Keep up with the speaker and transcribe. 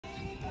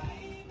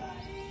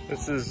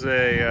This is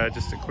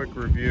just a quick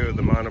review of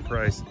the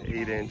Monoprice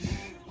 8-inch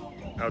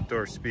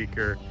outdoor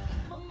speaker.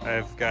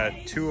 I've got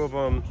two of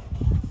them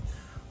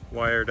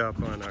wired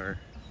up on our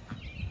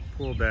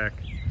pool deck,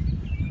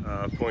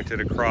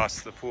 pointed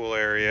across the pool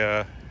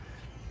area.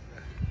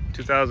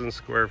 2,000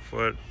 square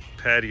foot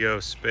patio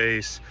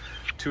space.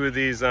 Two of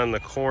these on the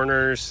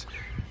corners,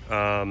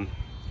 and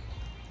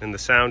the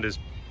sound is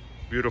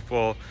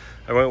beautiful.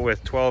 I went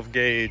with 12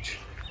 gauge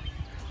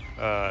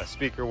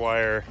speaker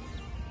wire.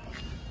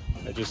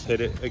 I just hit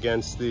it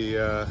against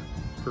the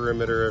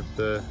perimeter of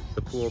the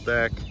pool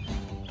deck.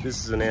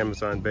 This is an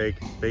Amazon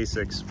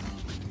Basics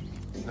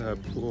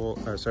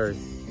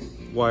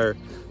wire.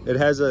 It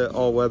has an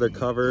all-weather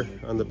cover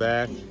on the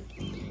back.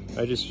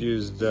 I just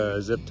used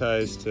zip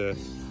ties to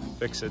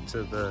fix it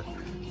to the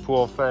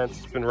pool fence.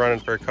 It's been running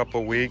for a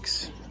couple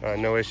weeks,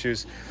 no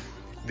issues.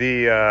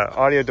 The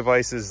audio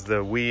device is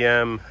the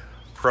WiiM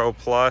Pro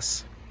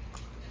Plus.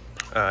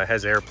 It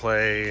has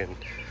AirPlay and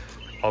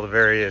all the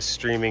various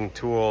streaming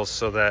tools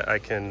so that I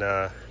can,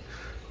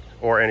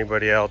 or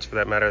anybody else for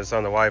that matter that's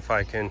on the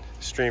Wi-Fi, can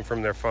stream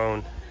from their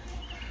phone.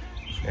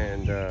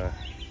 And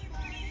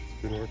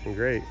it's been working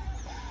great.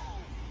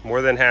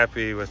 More than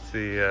happy with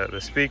the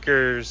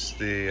speakers,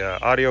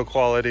 the audio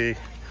quality,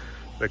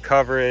 the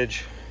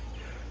coverage.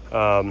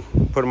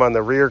 Put them on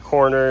the rear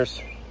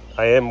corners.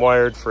 I am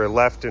wired for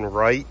left and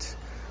right,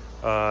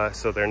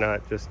 so they're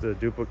not just a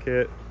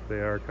duplicate.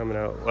 They are coming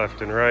out left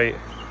and right.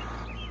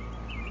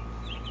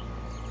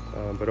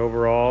 But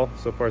overall,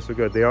 so far so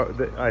good.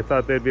 I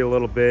thought they'd be a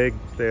little big.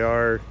 They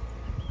are,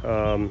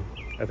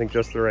 I think,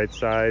 just the right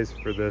size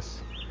for this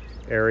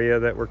area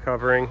that we're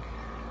covering.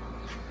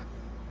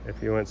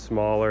 If you went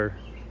smaller,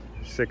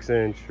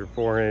 6-inch or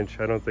 4-inch,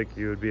 I don't think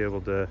you would be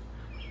able to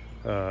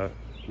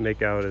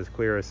make out as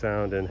clear a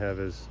sound and have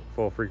as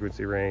full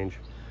frequency range.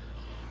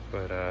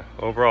 But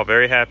overall,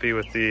 very happy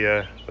with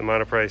the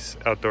Monoprice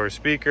outdoor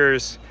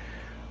speakers,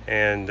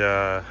 and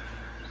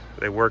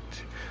they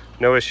worked.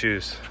 No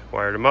issues.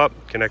 Wired them up,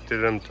 connected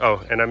them.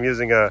 Oh, and I'm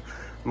using a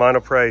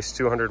Monoprice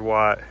 200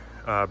 watt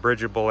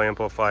bridgeable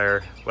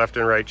amplifier. Left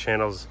and right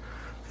channels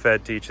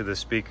fed to each of the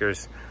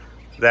speakers.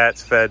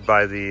 That's fed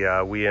by the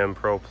WiiM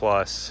Pro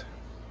Plus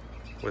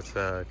with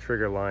a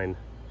trigger line,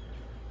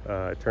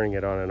 turning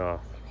it on and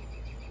off.